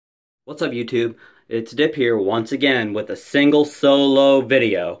What's up, YouTube? It's Dip here once again with a single solo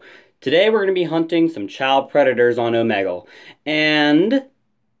video. Today we're going to be hunting some child predators on Omegle. And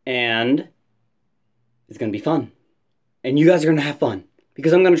it's going to be fun. And you guys are going to have fun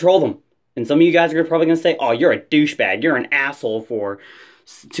because I'm going to troll them. And some of you guys are probably going to say, "Oh, you're a douchebag. You're an asshole for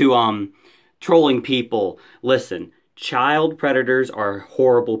trolling people." Listen, child predators are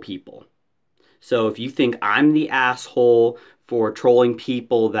horrible people. So if you think I'm the asshole for trolling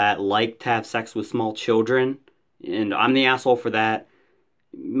people that like to have sex with small children, and I'm the asshole for that,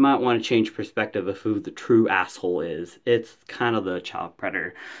 you might want to change perspective of who the true asshole is. It's kind of the child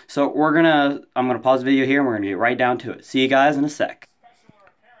predator. So I'm gonna pause the video here and we're gonna get right down to it. See you guys in a sec.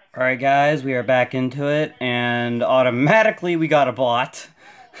 Alright guys, we are back into it, and automatically we got a bot.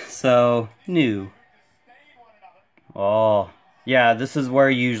 So, new. Oh, yeah, this is where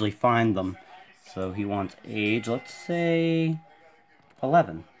you usually find them. So he wants age, let's say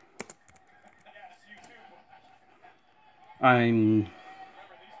 11.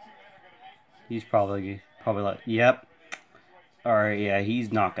 He's probably like, yep. Alright, yeah,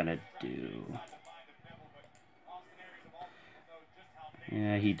 he's not gonna do.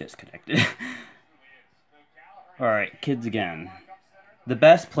 Yeah, he disconnected. Alright, kids again. The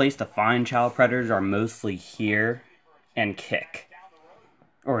best place to find child predators are mostly here and Kick.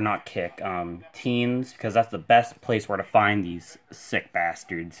 Or not Kick, Teens, because that's the best place where to find these sick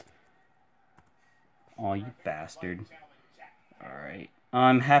bastards. Oh, you bastard. Alright.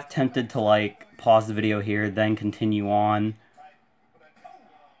 I'm half tempted to, like, pause the video here, then continue on.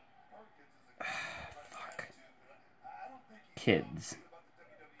 Fuck. Kids.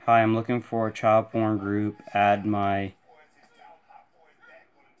 Hi, I'm looking for a child porn group. Add my...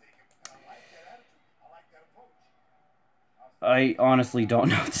 I honestly don't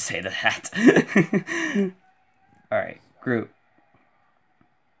know what to say to that. Alright, group.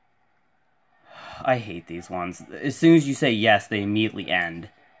 I hate these ones. As soon as you say yes, they immediately end.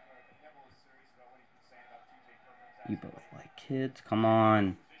 You both like kids? Come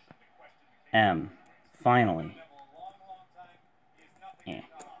on. M. Finally. Eh.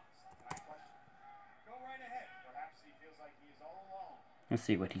 Let's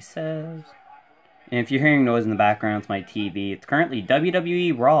see what he says. And if you're hearing noise in the background, it's my TV. It's currently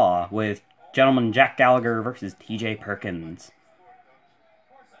WWE Raw with Gentleman Jack Gallagher versus TJ Perkins.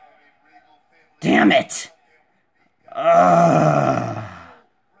 Damn it!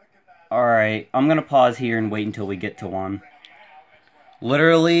 Alright, I'm gonna pause here and wait until we get to one.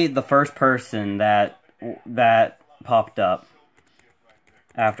 Literally, the first person that popped up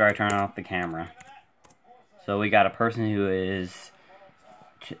after I turned off the camera. So we got a person who is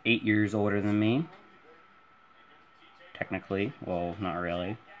 8 years older than me. Technically. Well, not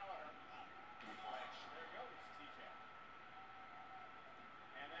really.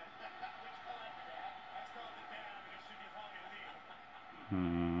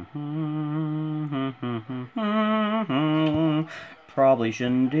 Probably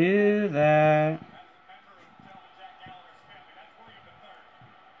shouldn't do that.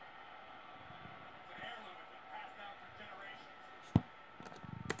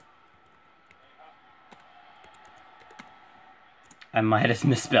 I might have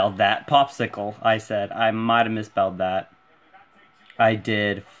misspelled that. Popsicle, I said. I might have misspelled that. I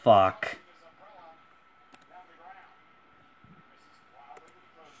did. Fuck.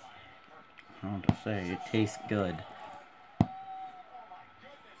 I don't know what to say. It tastes good.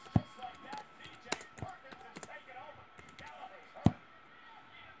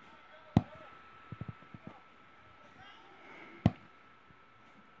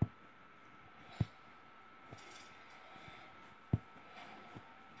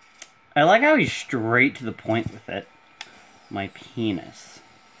 I like how he's straight to the point with it. My penis.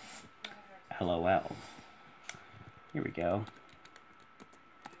 LOL. Here we go.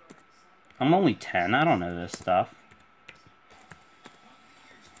 I'm only 10. I don't know this stuff.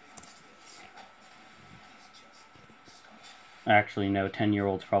 Actually, no.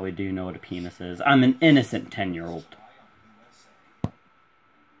 10-year-olds probably do know what a penis is. I'm an innocent 10-year-old.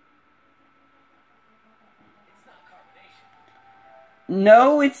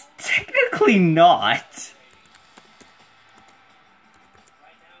 No, it's technically not.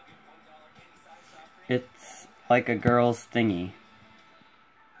 It's like a girl's thingy.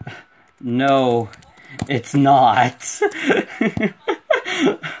 No, it's not.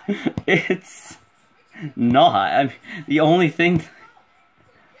 It's not. I mean, the only thing...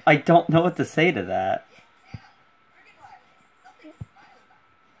 I don't know what to say to that.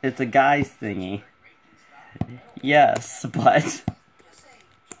 It's a guy's thingy. Yes, but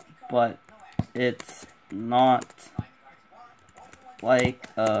it's not like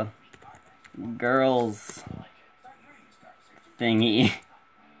a girls thingy.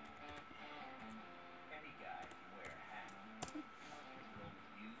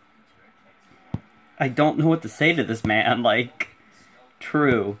 I don't know what to say to this man, like,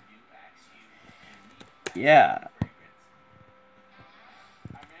 true. Yeah.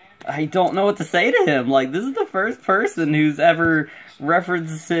 I don't know what to say to him. Like, this is the first person who's ever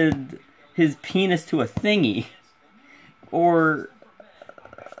referenced his penis to a thingy. Or,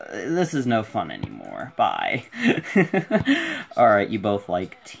 this is no fun anymore. Bye. Alright, you both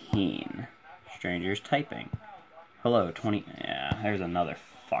like teen. Strangers typing. Hello, 20... Yeah, there's another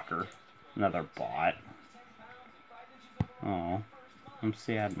fucker. Another bot. Oh, I'm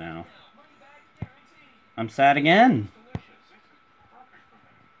sad now. I'm sad again.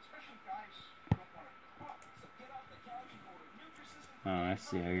 Oh, I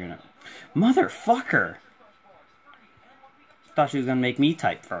see how you're gonna... Motherfucker! Thought she was gonna make me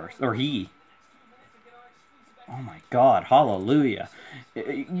type first. Or he. Oh my god, hallelujah.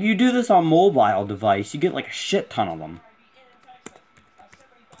 You do this on mobile device, you get like a shit ton of them.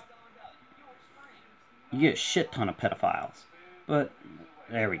 You get a shit ton of pedophiles. But,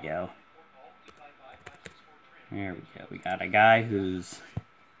 there we go. There we go. We got a guy who's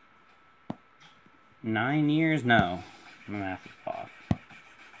 9 years? No. I'm gonna have to off.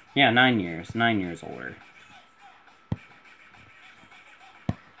 Yeah, 9 years. 9 years older.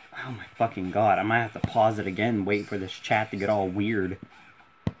 Oh my fucking god. I might have to pause it again and wait for this chat to get all weird.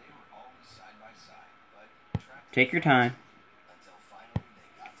 Take your time.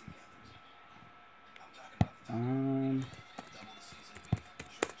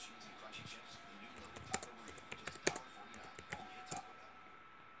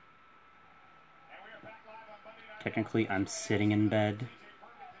 Technically, I'm sitting in bed,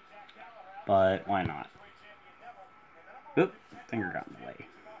 but why not? Oop, finger got in the way.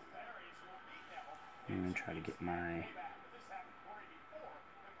 I'm gonna try to get my...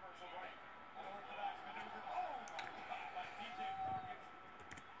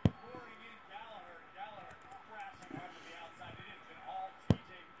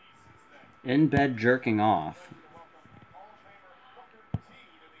 In bed jerking off.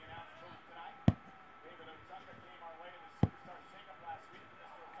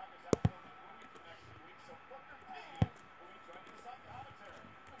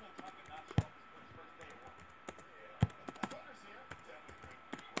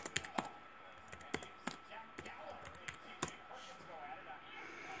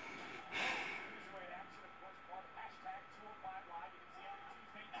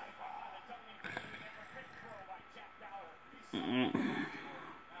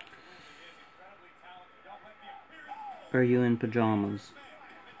 Are you in pajamas?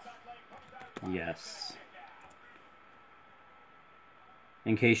 Yes.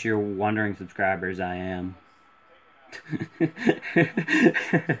 In case you're wondering, subscribers, I am.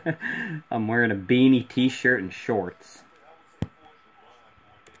 I'm wearing a beanie, t-shirt, and shorts.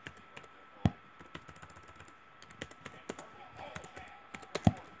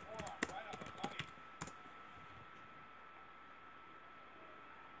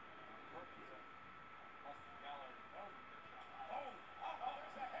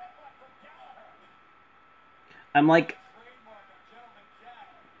 I'm like...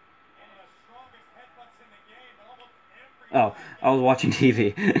 Oh, I was watching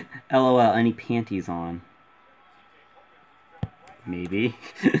TV. LOL, any panties on? Maybe.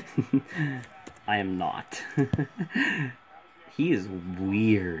 I am not. He is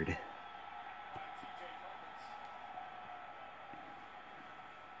weird.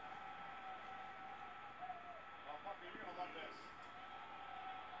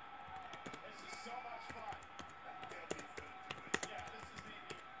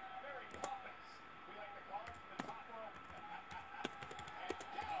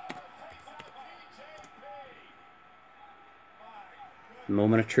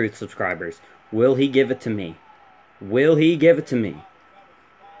 Moment of truth, subscribers. Will he give it to me? Will he give it to me?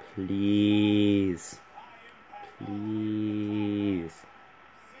 Please. Please.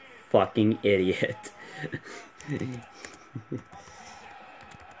 Fucking idiot.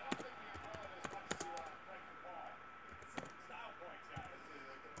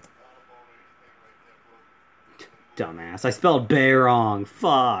 Dumbass. I spelled bay wrong.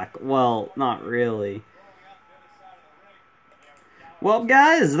 Fuck. Well, not really. Well,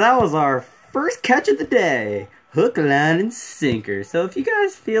 guys, that was our first catch of the day. Hook, line, and sinker. So if you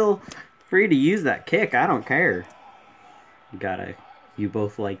guys feel free to use that kick, I don't care. You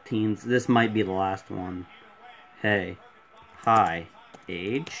both like teens. This might be the last one. Hey. Hi.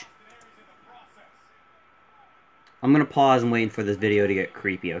 Age? I'm gonna pause and wait for this video to get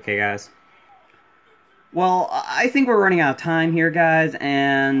creepy, okay, guys? Well, I think we're running out of time here, guys,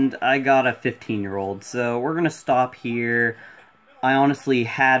 and I got a 15-year-old, so we're gonna stop here. I honestly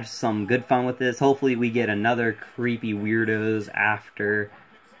had some good fun with this. Hopefully we get another creepy weirdos after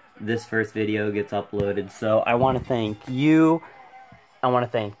this first video gets uploaded. So I want to thank you.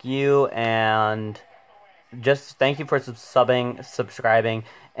 And just thank you for subscribing.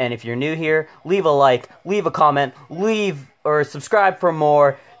 And if you're new here, leave a like, leave a comment, or subscribe for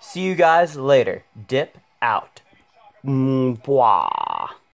more. See you guys later. Dip out. Mwah.